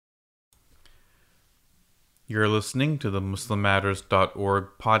You're listening to the MuslimMatters.org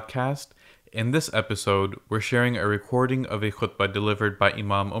podcast. In this episode, we're sharing a recording of a khutbah delivered by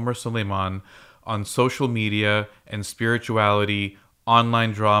Imam Omar Suleiman on social media and spirituality,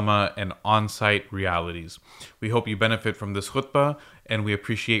 online drama, and on-site realities. We hope you benefit from this khutbah, and we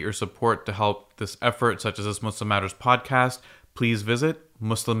appreciate your support to help this effort, such as this Muslim Matters podcast. Please visit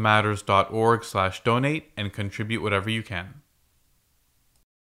muslimmatters.org/donate and contribute whatever you can.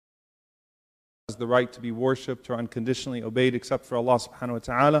 The right to be worshipped or unconditionally obeyed except for Allah subhanahu wa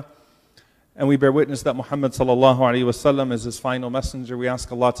ta'ala. And we bear witness that Muhammad sallallahu alayhi wa sallam is his final messenger. We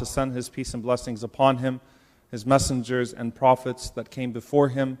ask Allah to send his peace and blessings upon him, his messengers and prophets that came before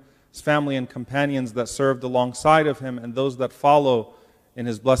him, his family and companions that served alongside of him, and those that follow in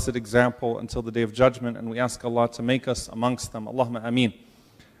his blessed example until the day of judgment. And we ask Allah to make us amongst them. Allahumma ameen.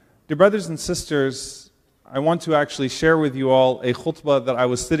 Dear brothers and sisters, I want to actually share with you all a khutbah that I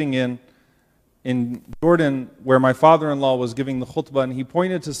was sitting in Jordan, where my father-in-law was giving the khutbah, and he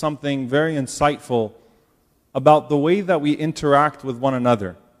pointed to something very insightful about the way that we interact with one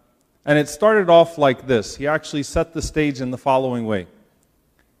another. And it started off like this. He actually set the stage in the following way.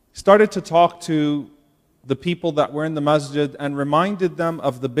 He started to talk to the people that were in the masjid and reminded them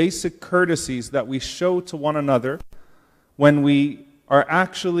of the basic courtesies that we show to one another when we are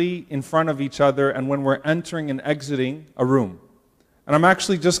actually in front of each other and when we're entering and exiting a room. And I'm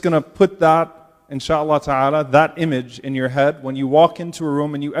actually just going to put that, inshallah ta'ala, that image in your head when you walk into a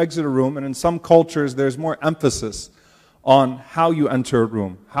room and you exit a room. And in some cultures, there's more emphasis on how you enter a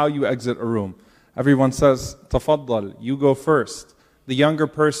room, how you exit a room. Everyone says, tafaddal, you go first. The younger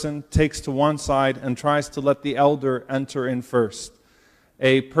person takes to one side and tries to let the elder enter in first.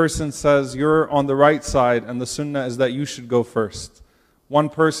 A person says, you're on the right side, and the sunnah is that you should go first. One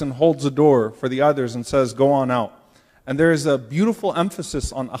person holds the door for the others and says, go on out. And there is a beautiful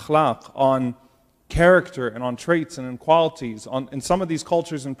emphasis on akhlaq, on character and on traits and on qualities, in some of these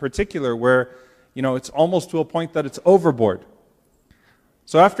cultures in particular where, it's almost to a point that it's overboard.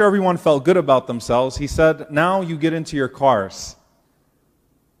 So after everyone felt good about themselves, he said, now you get into your cars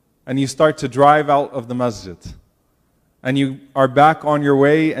and you start to drive out of the masjid. And you are back on your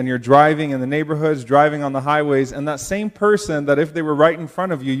way and you're driving in the neighborhoods, driving on the highways, and that same person that if they were right in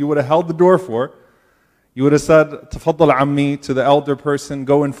front of you, you would have held the door for, you would have said, tafaddal ammi, to the elder person,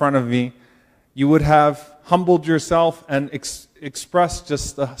 go in front of me. You would have humbled yourself and expressed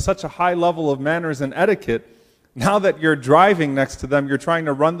just such a high level of manners and etiquette. Now that you're driving next to them, you're trying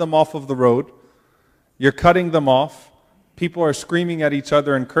to run them off of the road. You're cutting them off. People are screaming at each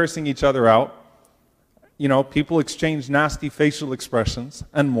other and cursing each other out. People exchange nasty facial expressions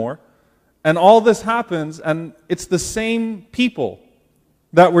and more. And all this happens, and it's the same people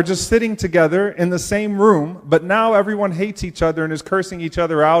that were just sitting together in the same room, but now everyone hates each other and is cursing each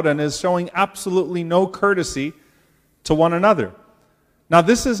other out and is showing absolutely no courtesy to one another. Now,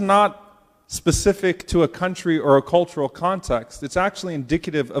 this is not specific to a country or a cultural context. It's actually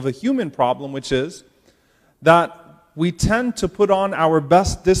indicative of a human problem, which is that we tend to put on our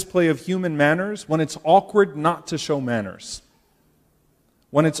best display of human manners when it's awkward not to show manners,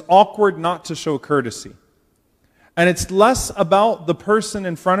 when it's awkward not to show courtesy. And it's less about the person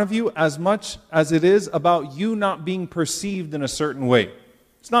in front of you as much as it is about you not being perceived in a certain way.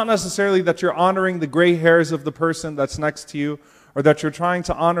 It's not necessarily that you're honoring the gray hairs of the person that's next to you, or that you're trying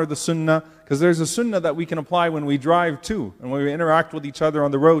to honor the sunnah, because there's a sunnah that we can apply when we drive too, and when we interact with each other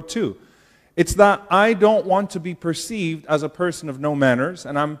on the road too. It's that I don't want to be perceived as a person of no manners,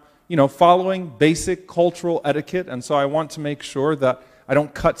 and I'm following basic cultural etiquette, and so I want to make sure that I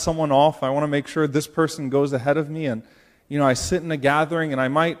don't cut someone off. I want to make sure this person goes ahead of me. And, I sit in a gathering and I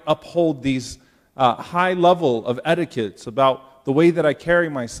might uphold these high level of etiquettes about the way that I carry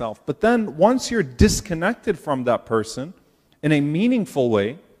myself. But then once you're disconnected from that person in a meaningful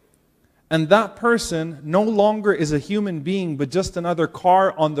way, and that person no longer is a human being but just another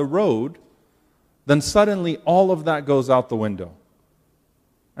car on the road, then suddenly all of that goes out the window.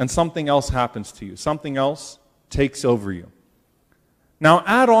 And something else happens to you. Something else takes over you. Now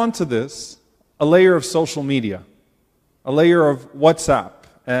add on to this a layer of social media, a layer of WhatsApp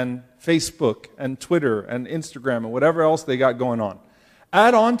and Facebook and Twitter and Instagram and whatever else they got going on.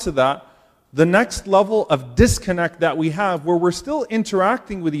 Add on to that the next level of disconnect that we have, where we're still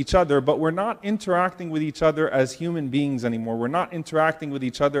interacting with each other, but we're not interacting with each other as human beings anymore. We're not interacting with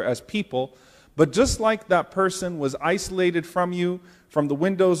each other as people, but just like that person was isolated from you, from the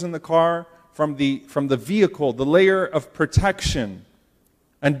windows in the car, from the vehicle, the layer of protection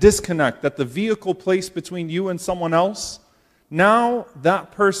and disconnect that the vehicle placed between you and someone else, now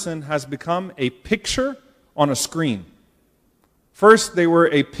that person has become a picture on a screen. First, they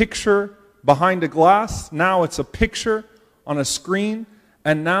were a picture behind a glass. Now it's a picture on a screen.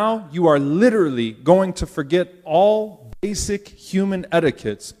 And now you are literally going to forget all basic human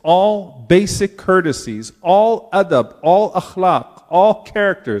etiquettes, all basic courtesies, all adab, all akhlaq, all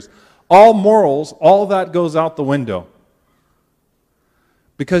characters, all morals. All that goes out the window.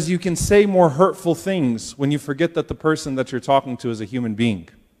 Because you can say more hurtful things when you forget that the person that you're talking to is a human being.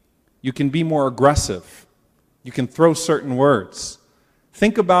 You can be more aggressive. You can throw certain words.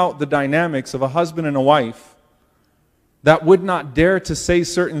 Think about the dynamics of a husband and a wife that would not dare to say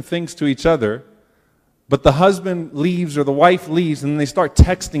certain things to each other, but the husband leaves or the wife leaves and they start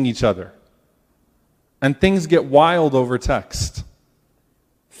texting each other. And things get wild over text.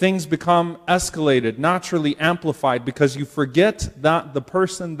 Things become escalated, naturally amplified, because you forget that the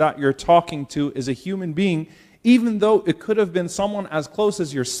person that you're talking to is a human being, even though it could have been someone as close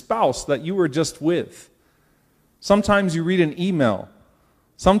as your spouse that you were just with. Sometimes you read an email.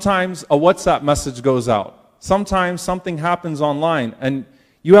 Sometimes a WhatsApp message goes out. Sometimes something happens online and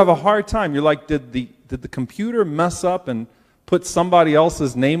you have a hard time. You're like, did the computer mess up and put somebody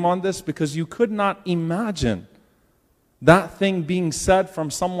else's name on this? Because you could not imagine that thing being said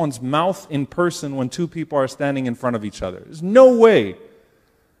from someone's mouth in person when two people are standing in front of each other. There's no way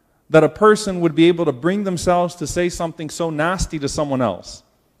that a person would be able to bring themselves to say something so nasty to someone else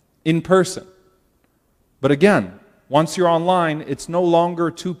in person. But again, once you're online, it's no longer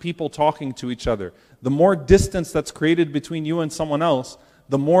two people talking to each other. The more distance that's created between you and someone else,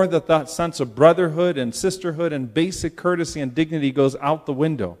 the more that sense of brotherhood and sisterhood and basic courtesy and dignity goes out the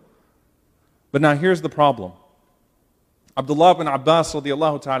window. But now here's the problem. Abdullah bin Abbas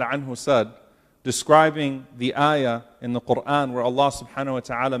radiallahu ta'ala anhu said, describing the ayah in the Quran where Allah subhanahu wa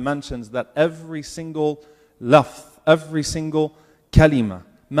ta'ala mentions that every single lafz, every single kalima,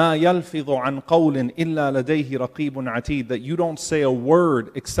 ما يلفظ عن قول إلا لديه رقيب عتيد, that you don't say a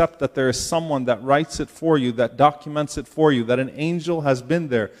word except that there is someone that writes it for you, that documents it for you, that an angel has been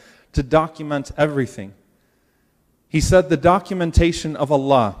there to document everything. He said the documentation of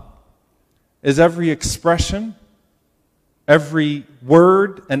Allah is every expression, every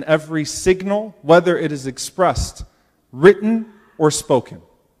word, and every signal, whether it is expressed, written, or spoken.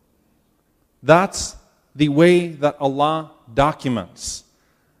 That's the way that Allah documents.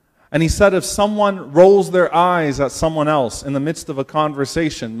 And he said if someone rolls their eyes at someone else in the midst of a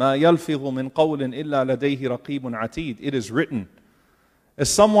conversation, مَا يَلْفِظُ مِنْ قَوْلٍ إِلَّا لَدَيْهِ رَقِيبٌ عَتِيدٌ, it is written. If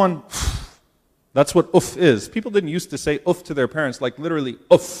someone, that's what uff is. People didn't used to say uff to their parents, like literally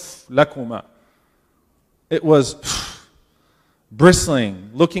uff lakuma. It was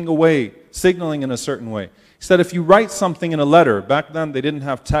bristling, looking away, signaling in a certain way. He said if you write something in a letter, back then they didn't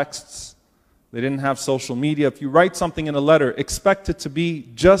have texts, they didn't have social media. If you write something in a letter, expect it to be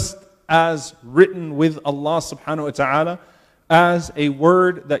just as written with Allah subhanahu wa ta'ala as a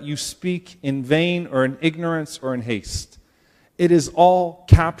word that you speak in vain or in ignorance or in haste. It is all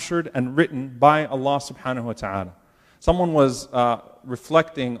captured and written by Allah subhanahu wa ta'ala. Someone was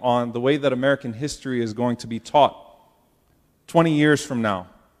reflecting on the way that American history is going to be taught 20 years from now.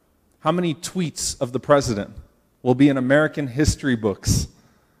 How many tweets of the president will be in American history books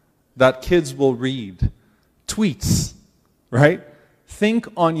that kids will read? Tweets, right? Think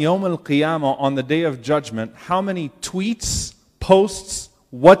on Yawm al-Qiyamah, on the Day of Judgment, how many tweets, posts,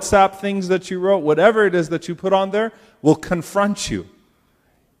 WhatsApp things that you wrote, whatever it is that you put on there, will confront you.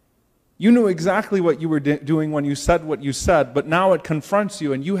 You knew exactly what you were doing when you said what you said, but now it confronts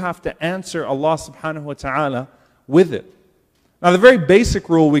you and you have to answer Allah subhanahu wa ta'ala with it. Now the very basic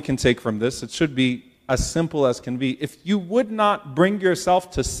rule we can take from this, it should be as simple as can be. If you would not bring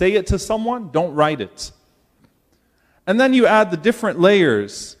yourself to say it to someone, don't write it. And then you add the different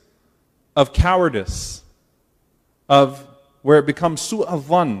layers of cowardice, of where it becomes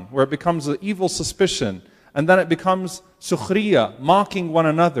su'adhan, where it becomes an evil suspicion, and then it becomes sukhriya, mocking one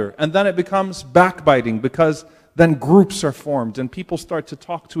another, and then it becomes backbiting, because then groups are formed and people start to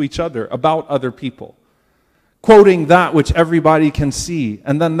talk to each other about other people, quoting that which everybody can see,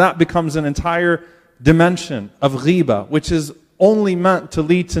 and then that becomes an entire dimension of ghiba, which is only meant to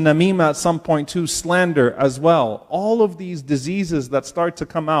lead to namima at some point, to slander as well. All of these diseases that start to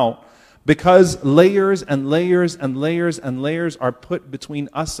come out because layers and layers and layers and layers are put between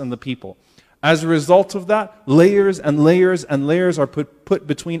us and the people. As a result of that, layers and layers and layers are put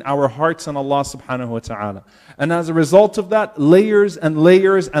between our hearts and Allah subhanahu wa ta'ala. And as a result of that, layers and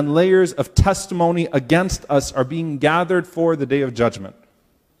layers and layers of testimony against us are being gathered for the Day of Judgment.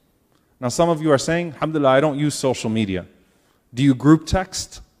 Now some of you are saying, alhamdulillah, I don't use social media. Do you group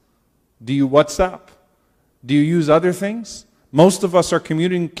text? Do you WhatsApp? Do you use other things? Most of us are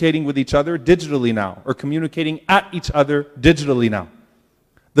communicating with each other digitally now, or communicating at each other digitally now.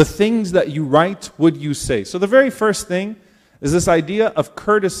 The things that you write, would you say? So the very first thing is this idea of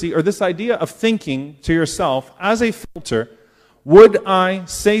courtesy, or this idea of thinking to yourself as a filter, would I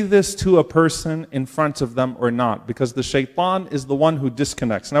say this to a person in front of them or not? Because the shaitan is the one who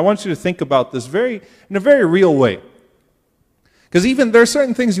disconnects. And I want you to think about this in a very real way. Because even there are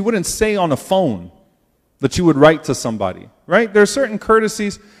certain things you wouldn't say on a phone that you would write to somebody, right? There are certain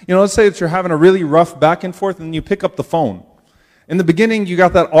courtesies. Let's say that you're having a really rough back and forth and you pick up the phone. In the beginning, you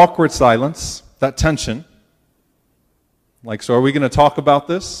got that awkward silence, that tension. Like, so are we going to talk about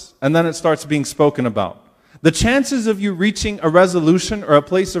this? And then it starts being spoken about. The chances of you reaching a resolution or a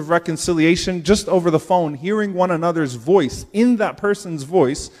place of reconciliation just over the phone, hearing one another's voice in that person's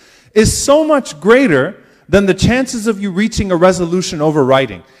voice, is so much greater than the chances of you reaching a resolution over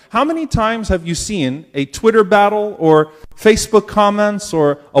writing. How many times have you seen a Twitter battle or Facebook comments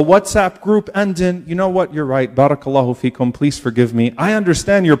or a WhatsApp group end in, you know what, you're right, barakallahu fikum, please forgive me. I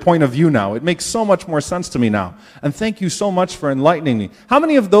understand your point of view now. It makes so much more sense to me now. And thank you so much for enlightening me. How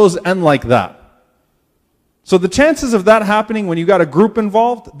many of those end like that? So the chances of that happening when you got a group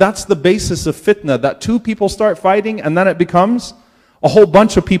involved, that's the basis of fitna, that two people start fighting and then it becomes a whole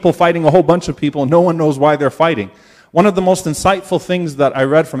bunch of people fighting a whole bunch of people and no one knows why they're fighting. One of the most insightful things that I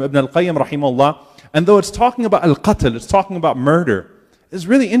read from Ibn al-Qayyim rahimahullah, and though it's talking about al-qatl, it's talking about murder, is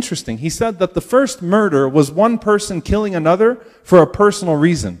really interesting. He said that the first murder was one person killing another for a personal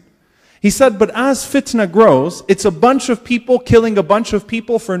reason. He said, but as fitna grows, it's a bunch of people killing a bunch of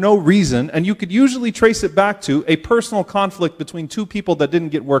people for no reason, and you could usually trace it back to a personal conflict between two people that didn't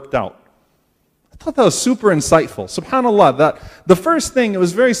get worked out. I thought that was super insightful. SubhanAllah, that the first thing, it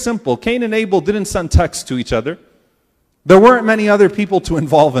was very simple. Cain and Abel didn't send texts to each other. There weren't many other people to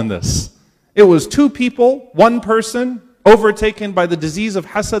involve in this. It was two people, one person, overtaken by the disease of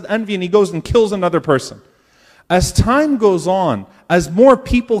hasad, envy, and he goes and kills another person. As time goes on, as more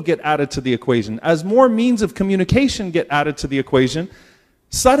people get added to the equation, as more means of communication get added to the equation,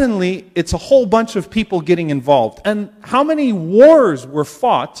 suddenly it's a whole bunch of people getting involved. And how many wars were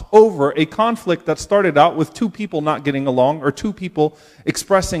fought over a conflict that started out with two people not getting along or two people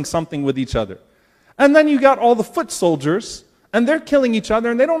expressing something with each other? And then you got all the foot soldiers, and they're killing each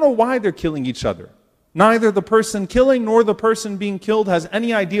other, and they don't know why they're killing each other. Neither the person killing nor the person being killed has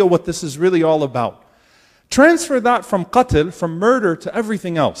any idea what this is really all about. Transfer that from qatl, from murder, to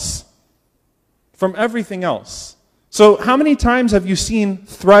everything else. From everything else. So how many times have you seen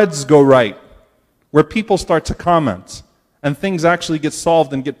threads go right, where people start to comment, and things actually get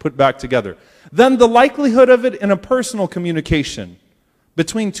solved and get put back together? Then the likelihood of it in a personal communication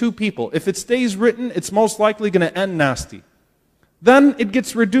between two people, if it stays written, it's most likely going to end nasty. Then it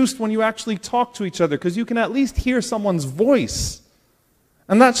gets reduced when you actually talk to each other, because you can at least hear someone's voice.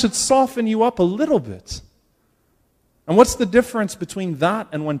 And that should soften you up a little bit. And what's the difference between that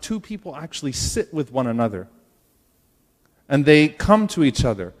and when two people actually sit with one another and they come to each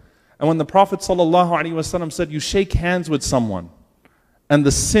other? And when the Prophet ﷺ said, you shake hands with someone and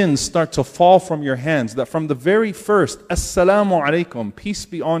the sins start to fall from your hands, that from the very first, Assalamu alaikum, peace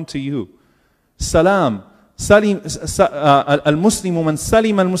be unto you. Salam. Al-Muslimu man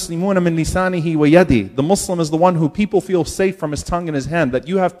salim al-Muslimuna min lisanihi wa yadi. The Muslim is the one who people feel safe from his tongue and his hand, that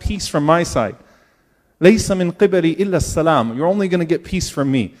you have peace from my side. Laysa min qibali illa salam. You're only going to get peace from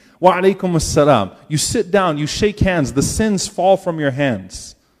me. Wa alaykum as-salam. You sit down, you shake hands, the sins fall from your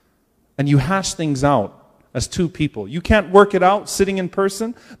hands. And you hash things out as two people. You can't work it out sitting in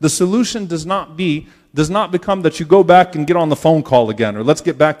person. The solution does not become that you go back and get on the phone call again, or let's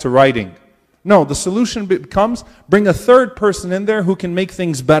get back to writing. No, the solution becomes bring a third person in there who can make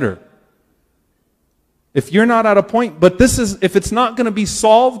things better. If you're not at a point, but if it's not going to be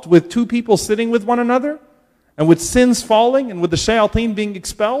solved with two people sitting with one another, and with sins falling, and with the shayateen being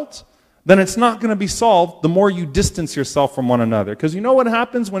expelled, then it's not going to be solved the more you distance yourself from one another. Because you know what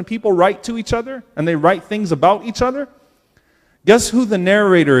happens when people write to each other, and they write things about each other? Guess who the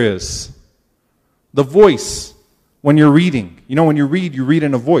narrator is? The voice. When you're reading. You know, when you read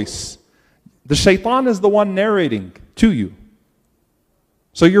in a voice. The shaitan is the one narrating to you.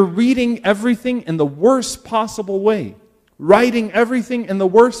 So you're reading everything in the worst possible way. Writing everything in the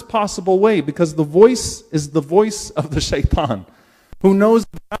worst possible way, because the voice is the voice of the shaitan, who knows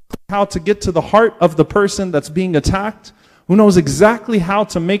exactly how to get to the heart of the person that's being attacked, who knows exactly how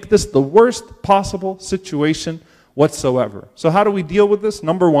to make this the worst possible situation whatsoever. So how do we deal with this?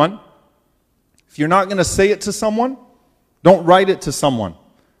 Number one, if you're not going to say it to someone, don't write it to someone.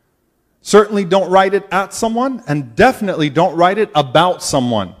 Certainly don't write it at someone, and definitely don't write it about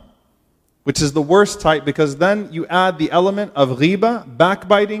someone, which is the worst type, because then you add the element of ghiba,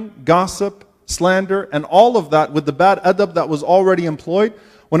 backbiting, gossip, slander, and all of that with the bad adab that was already employed.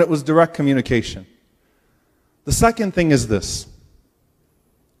 when it was direct communication. The second thing is this.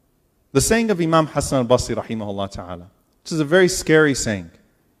 The saying of Imam Hassan al-Basri rahimahullah ta'ala, which is a very scary saying.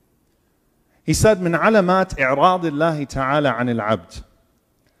 He said, من علامات إعراض الله تعالى عن العبد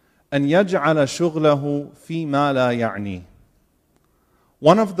أن يجعل شغله فيما لا يعنيه.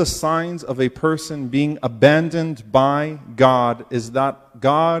 One of the signs of a person being abandoned by God is that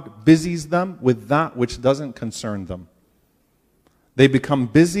God busies them with that which doesn't concern them. They become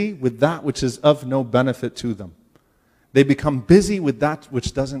busy with that which is of no benefit to them. They become busy with that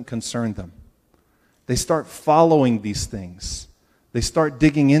which doesn't concern them. They start following these things. They start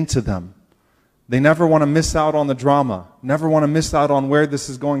digging into them. They never want to miss out on the drama, never want to miss out on where this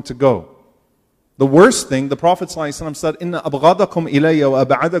is going to go. The worst thing, the Prophet ﷺ said, إِنَّ أَبْغَضَكُمْ إِلَيَّ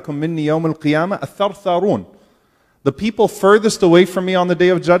وَأَبْعَدَكُمْ مِنِّي يَوْمَ الْقِيَامَةِ الثَّرْثَارُونَ. The people furthest away from me on the Day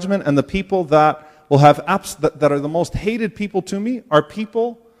of Judgment, and the people that will have that are the most hated people to me are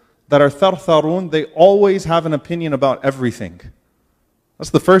people that are thartharun. They always have an opinion about everything.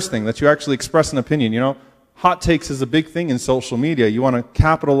 That's the first thing, that you actually express an opinion. You know, hot takes is a big thing in social media. You want to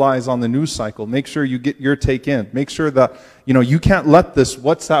capitalize on the news cycle. Make sure you get your take in. Make sure that, you know, you can't let this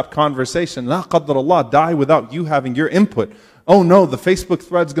WhatsApp conversation, la qadr Allah, die without you having your input. Oh no, the Facebook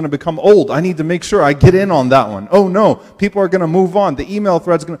thread's going to become old. I need to make sure I get in on that one. Oh no, people are going to move on. The email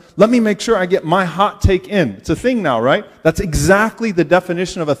thread's going to... Let me make sure I get my hot take in. It's a thing now, right? That's exactly the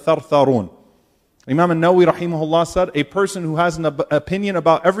definition of a thartharun. Imam al-Nawawi rahimahullah said, a person who has an opinion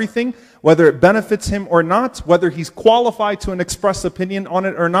about everything, whether it benefits him or not, whether he's qualified to express opinion on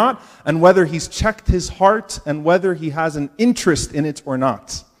it or not, and whether he's checked his heart, and whether he has an interest in it or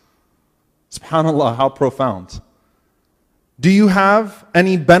not. SubhanAllah, how profound. Do you have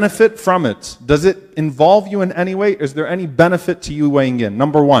any benefit from it? Does it involve you in any way? Is there any benefit to you weighing in?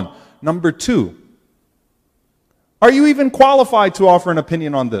 Number one. Number two, are you even qualified to offer an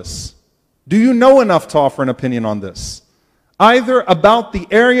opinion on this? Do you know enough to offer an opinion on this? Either about the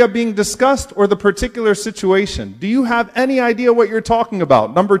area being discussed or the particular situation. Do you have any idea what you're talking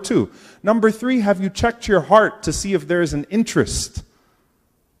about? Number two. Number three, have you checked your heart to see if there is an interest,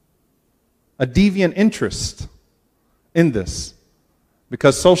 a deviant interest in this?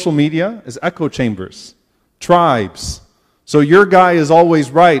 Because social media is echo chambers, tribes. So your guy is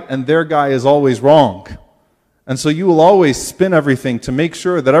always right and their guy is always wrong. And so you will always spin everything to make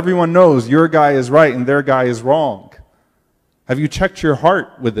sure that everyone knows your guy is right and their guy is wrong. Have you checked your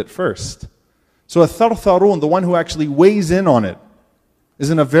heart with it first? So a thartharun, the one who actually weighs in on it, is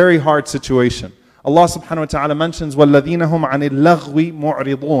in a very hard situation. Allah subhanahu wa ta'ala mentions, وَالَّذِينَ هُمْ عَنِ اللَّغْوِ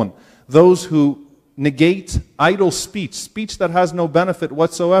مُعْرِضُونَ. Those who negate idle speech, speech that has no benefit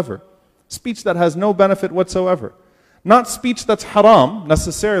whatsoever. Speech that has no benefit whatsoever. Not speech that's haram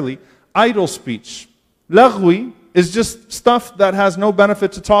necessarily, idle speech. Laghwi is just stuff that has no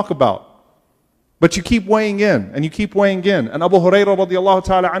benefit to talk about. But you keep weighing in, and you keep weighing in. And Abu Hurairah radiallahu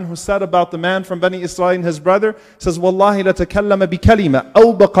ta'ala anhu said about the man from Bani Israel and his brother, says, وَاللَّهِ لَتَكَلَّمَ بِكَلِمَةٍ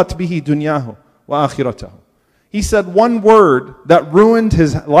أَوْبَقَتْ بِهِ دُنْيَاهُ وَآخِرَتَهُ. He said one word that ruined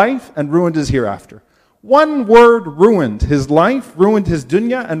his life and ruined his hereafter. One word ruined his life, ruined his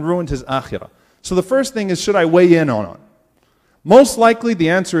dunya, and ruined his akhirah. So the first thing is, should I weigh in on it? Most likely the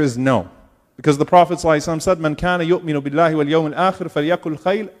answer is no. Because the Prophet ﷺ said, مَنْ كَانَ يُؤْمِنُ بِاللَّهِ وَالْيَوْمِ الْآخِرِ فَلْيَقُلْ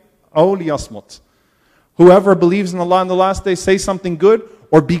خَيْرًا أَوْ لِيَصْمُتْ. Whoever believes in Allah on the last day, say something good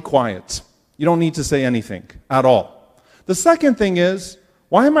or be quiet. You don't need to say anything at all. The second thing is,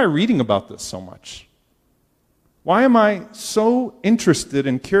 why am I reading about this so much? Why am I so interested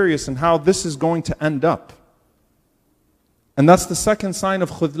and curious in how this is going to end up? And that's the second sign of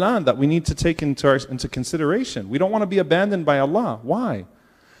khudlan that we need to take into consideration. We don't want to be abandoned by Allah. Why?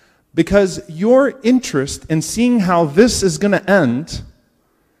 Because your interest in seeing how this is going to end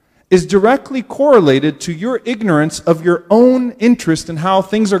is directly correlated to your ignorance of your own interest in how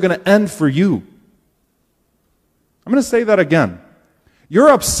things are going to end for you. I'm going to say that again. Your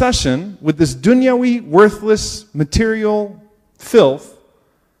obsession with this dunyawi, worthless, material filth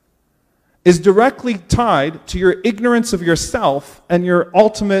is directly tied to your ignorance of yourself and your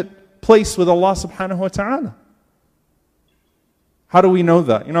ultimate place with Allah subhanahu wa ta'ala. How do we know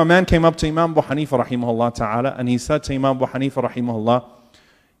that? You know, a man came up to Imam Abu Hanifa rahimahullah ta'ala, and he said to Imam Abu Hanifa rahimahullah,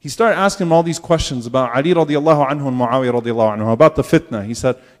 he started asking him all these questions about Ali radiallahu anhu and Muawiyah radiallahu anhu, about the fitna. He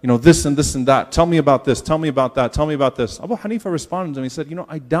said, you know, this and this and that. Tell me about this, tell me about that, tell me about this. Abu Hanifa responded to him, he said, you know,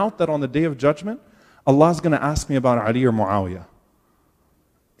 I doubt that on the Day of Judgment, Allah's going to ask me about Ali or Muawiyah.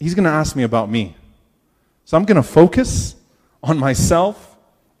 He's going to ask me about me. So I'm going to focus on myself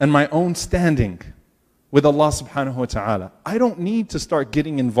and my own standing with Allah subhanahu wa ta'ala. I don't need to start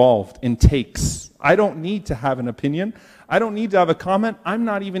getting involved in takes. I don't need to have an opinion. I don't need to have a comment. I'm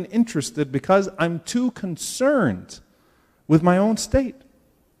not even interested because I'm too concerned with my own state.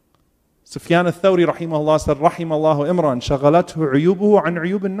 Sufyan al-Thawri rahimahullah said, Rahimallahu imran shaghalathu uyubuhu an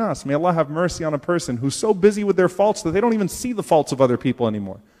uyub an-nas. May Allah have mercy on a person who's so busy with their faults that they don't even see the faults of other people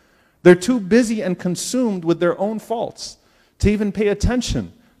anymore. They're too busy and consumed with their own faults to even pay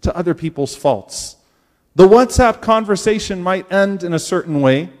attention to other people's faults. The WhatsApp conversation might end in a certain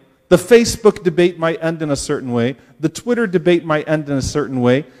way. The Facebook debate might end in a certain way. The Twitter debate might end in a certain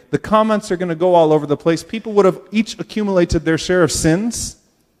way. The comments are going to go all over the place. People would have each accumulated their share of sins.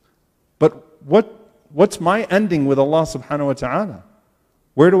 But what's my ending with Allah subhanahu wa ta'ala?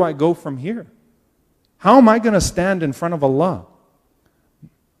 Where do I go from here? How am I going to stand in front of Allah?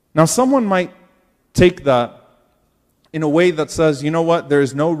 Now someone might take that in a way that says, you know what, there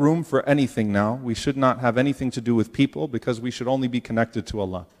is no room for anything now. We should not have anything to do with people because we should only be connected to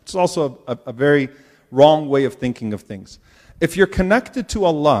Allah. It's also a very wrong way of thinking of things. If you're connected to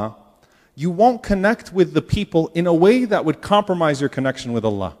Allah, you won't connect with the people in a way that would compromise your connection with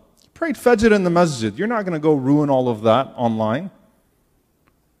Allah. You prayed Fajr in the masjid. You're not going to go ruin all of that online.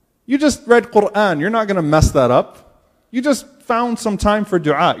 You just read Quran. You're not going to mess that up. You just found some time for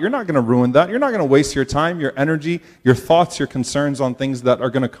dua. You're not going to ruin that. You're not going to waste your time, your energy, your thoughts, your concerns on things that are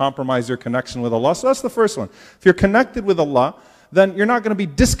going to compromise your connection with Allah. So that's the first one. If you're connected with Allah, then you're not going to be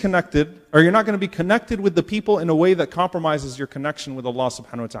disconnected, or you're not going to be connected with the people in a way that compromises your connection with Allah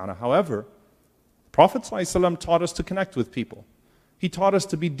subhanahu wa ta'ala. However, Prophet ﷺ taught us to connect with people. He taught us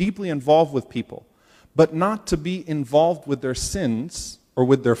to be deeply involved with people, but not to be involved with their sins, or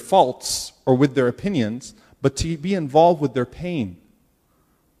with their faults, or with their opinions, but to be involved with their pain,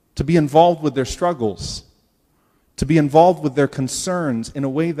 to be involved with their struggles, to be involved with their concerns in a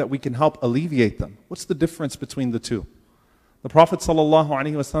way that we can help alleviate them. What's the difference between the two? The Prophet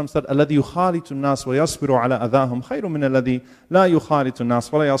ﷺ said, الَّذِي يُخَالِطُ النَّاسِ وَيَصْبِرُ عَلَىٰ أَذَاهُمْ خَيْرٌ مِنَ الَّذِي لَا يُخَالِطُ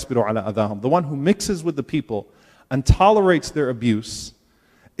النَّاسِ وَلَا يَصْبِرُ عَلَىٰ أَذَاهُمْ. The one who mixes with the people and tolerates their abuse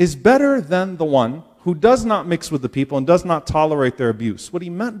is better than the one who does not mix with the people and does not tolerate their abuse. What he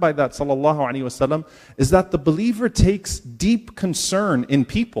meant by that, sallallahu alaihi wasallam, is that the believer takes deep concern in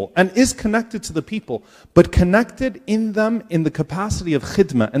people and is connected to the people, but connected in them in the capacity of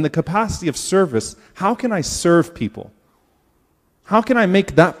khidmah, in the capacity of service. How can I serve people? How can I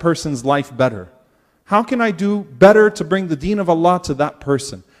make that person's life better? How can I do better to bring the deen of Allah to that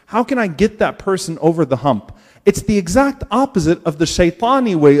person? How can I get that person over the hump? It's the exact opposite of the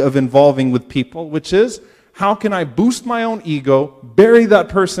shaitani way of involving with people, which is, how can I boost my own ego, bury that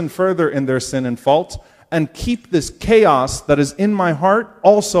person further in their sin and fault, and keep this chaos that is in my heart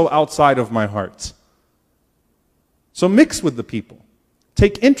also outside of my heart? So mix with the people.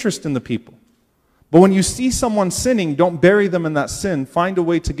 Take interest in the people. But when you see someone sinning, don't bury them in that sin. Find a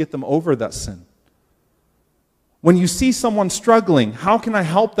way to get them over that sin. When you see someone struggling, how can I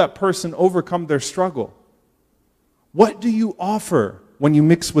help that person overcome their struggle? What do you offer when you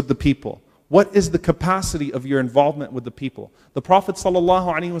mix with the people? What is the capacity of your involvement with the people? The Prophet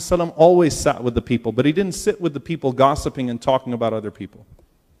ﷺ always sat with the people, but he didn't sit with the people gossiping and talking about other people.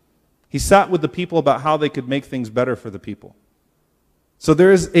 He sat with the people about how they could make things better for the people. So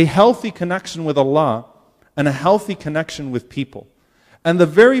there is a healthy connection with Allah and a healthy connection with people. And the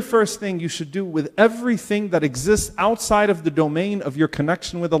very first thing you should do with everything that exists outside of the domain of your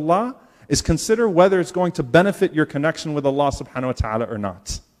connection with Allah is consider whether it's going to benefit your connection with Allah subhanahu wa ta'ala or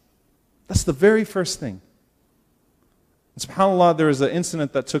not. That's the very first thing. And subhanAllah, there is an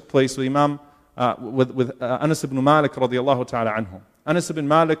incident that took place with Anas ibn Malik radiallahu ta'ala anhu. Anas ibn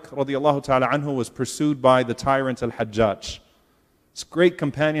Malik radiallahu ta'ala anhu was pursued by the tyrant Al-Hajjaj. This great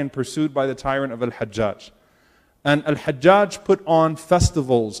companion pursued by the tyrant of Al-Hajjaj. And Al-Hajjaj put on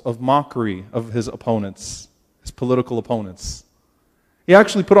festivals of mockery of his opponents, his political opponents. He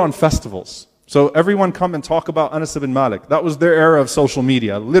actually put on festivals. So everyone come and talk about Anas ibn Malik. That was their era of social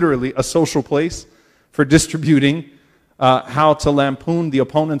media, literally a social place for distributing how to lampoon the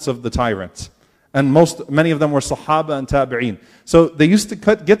opponents of the tyrant. And many of them were Sahaba and Tabi'een. So they used to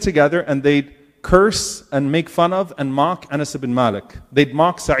get together and they'd curse and make fun of and mock Anas ibn Malik. They'd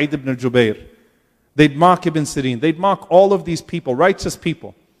mock Sa'id ibn Jubair. They'd mock Ibn Sirin. They'd mock all of these people, righteous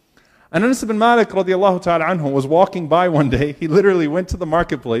people. And Anas ibn Malik radiallahu ta'ala anhu was walking by one day. He literally went to the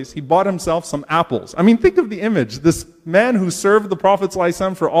marketplace. He bought himself some apples. I mean, think of the image. This man who served the Prophet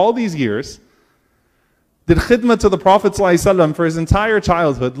ﷺ for all these years, did khidmah to the Prophet ﷺ for his entire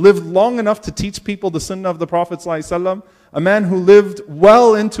childhood, lived long enough to teach people the sunnah of the Prophet ﷺ, a man who lived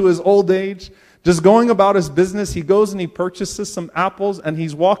well into his old age, just going about his business. He goes and he purchases some apples and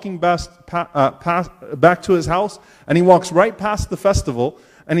he's walking back to his house, and he walks right past the festival,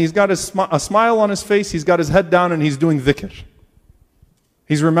 and he's got a smile on his face, he's got his head down, and he's doing dhikr.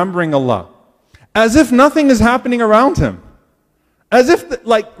 He's remembering Allah. As if nothing is happening around him. As if,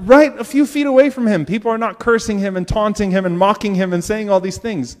 like, right a few feet away from him, people are not cursing him and taunting him and mocking him and saying all these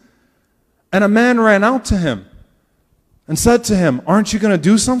things. And a man ran out to him and said to him, aren't you going to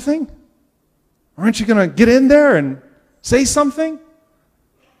do something? Aren't you going to get in there and say something?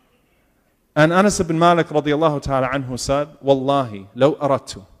 And Anas ibn Malik radiallahu ta'ala anhu said, Wallahi, law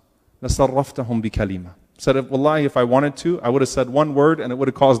aradtu, lasarraftahum bi kalima. Said, Wallahi, if I wanted to, I would have said one word and it would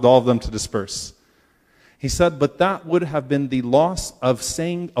have caused all of them to disperse. He said, but that would have been the loss of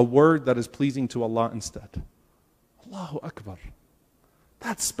saying a word that is pleasing to Allah instead. Allahu Akbar.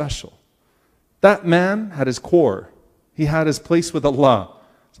 That's special. That man had his core. He had his place with Allah.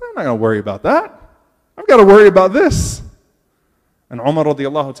 So I'm not going to worry about that. I've got to worry about this. And Umar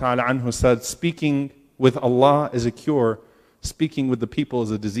radiallahu ta'ala anhu said, speaking with Allah is a cure. Speaking with the people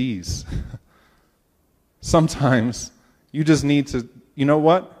is a disease. Sometimes you just need to, you know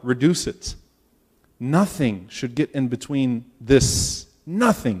what? Reduce it. Nothing should get in between this.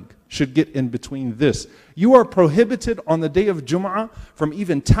 Nothing should get in between this. You are prohibited on the day of Jum'ah from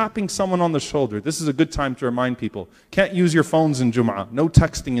even tapping someone on the shoulder. This is a good time to remind people. Can't use your phones in Jum'ah. No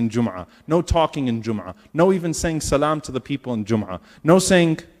texting in Jum'ah. No talking in Jum'ah. No even saying salam to the people in Jum'ah. No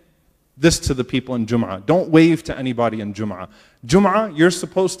saying this to the people in Jum'ah. Don't wave to anybody in Jum'ah. Jum'ah, you're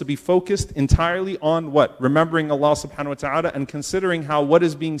supposed to be focused entirely on what? Remembering Allah subhanahu wa ta'ala and considering how what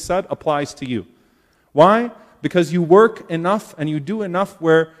is being said applies to you. Why? Because you work enough and you do enough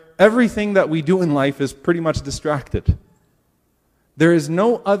where everything that we do in life is pretty much distracted. There is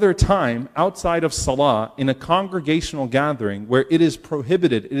no other time outside of salah in a congregational gathering where it is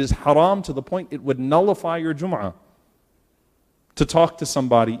prohibited, it is haram to the point it would nullify your Jum'ah. To talk to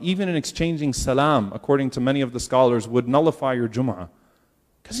somebody, even in exchanging salam, according to many of the scholars, would nullify your Jum'ah.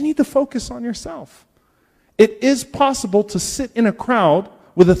 Because you need to focus on yourself. It is possible to sit in a crowd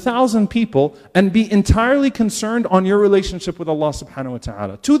with 1,000 people and be entirely concerned on your relationship with Allah subhanahu wa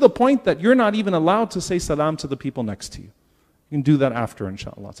ta'ala, to the point that you're not even allowed to say salam to the people next to you. You can do that after,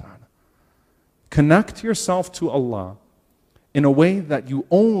 inshaAllah ta'ala. Connect yourself to Allah in a way that you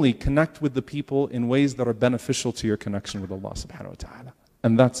only connect with the people in ways that are beneficial to your connection with Allah subhanahu wa ta'ala.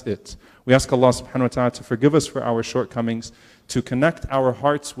 And that's it. We ask Allah subhanahu wa ta'ala to forgive us for our shortcomings, to connect our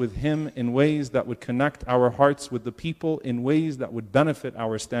hearts with Him in ways that would connect our hearts with the people in ways that would benefit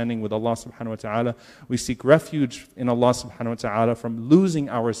our standing with Allah subhanahu wa ta'ala. We seek refuge in Allah subhanahu wa ta'ala from losing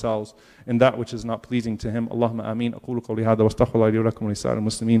ourselves in that which is not pleasing to Him. Allahumma ameen. أقول قولي هذا واستغفر الله لي ولكم ولسائر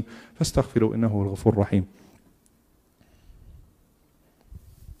المسلمين فاستغفروا إنه هو الغفور الرحيم.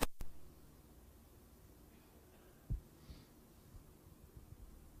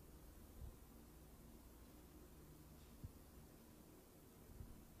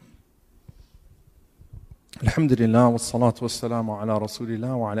 الحمد لله والصلاة والسلام على رسول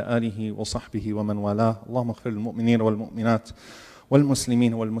الله وعلى آله وصحبه ومن والاه. اللهم اغفر للمؤمنين والمؤمنات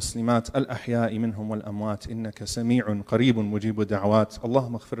والمسلمين والمسلمات الأحياء منهم والأموات إنك سميع قريب مجيب الدعوات.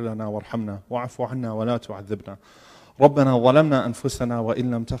 اللهم اغفر لنا وارحمنا واعف عنا ولا تعذبنا. ربنا ظلمنا أنفسنا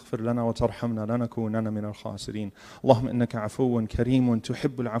وإن لم تغفر لنا وترحمنا لنكونن من الخاسرين. اللهم إنك عفو كريم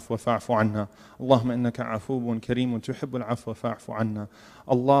تحب العفو فاعف عنا. اللهم إنك عفو كريم تحب العفو فاعف عنا.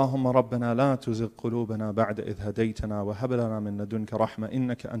 اللهم ربنا لا تزغ قلوبنا بعد إذ هديتنا وهب لنا من لدنك رحمة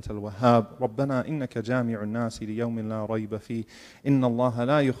إنك أنت الوهاب. ربنا إنك جامع الناس ليوم لا ريب فيه إن الله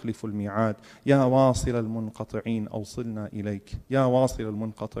لا يخلف الميعاد. يا واصل المنقطعين أوصلنا إليك. يا واصل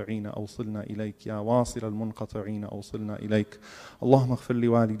المنقطعين أوصلنا إليك. يا واصل المنقطعين أوصلنا إليك. اللهم اغفر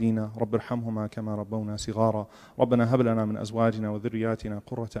لوالدينا رب ارحمهما كما ربونا صغارا. ربنا هب لنا من أزواجنا وذرياتنا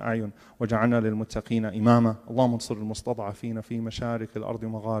قرة أعين واجعلنا للمتقين إماما. اللهم انصر المستضعفين في مشارق الأرض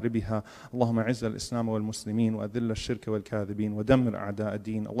ومغاربها. اللهم اعز الإسلام والمسلمين وأذل الشرك والكاذبين ودمر أعداء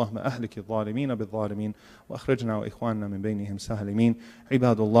الدين. اللهم أهلك الظالمين بالظالمين وأخرجنا وإخواننا من بينهم سالمين.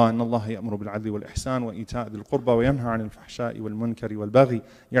 عباد الله إن الله يأمر بالعدل والإحسان وإيتاء ذي القربى وينهى عن الفحشاء والمنكر والبغي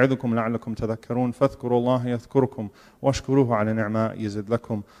يعظكم لعلكم تذكرون. فاذكروا الله يذكركم واشكروه على نعماء يزد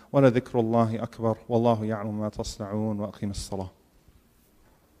لكم ولذكر الله أكبر والله يعلم ما تصنعون. وأقيم الصلاة.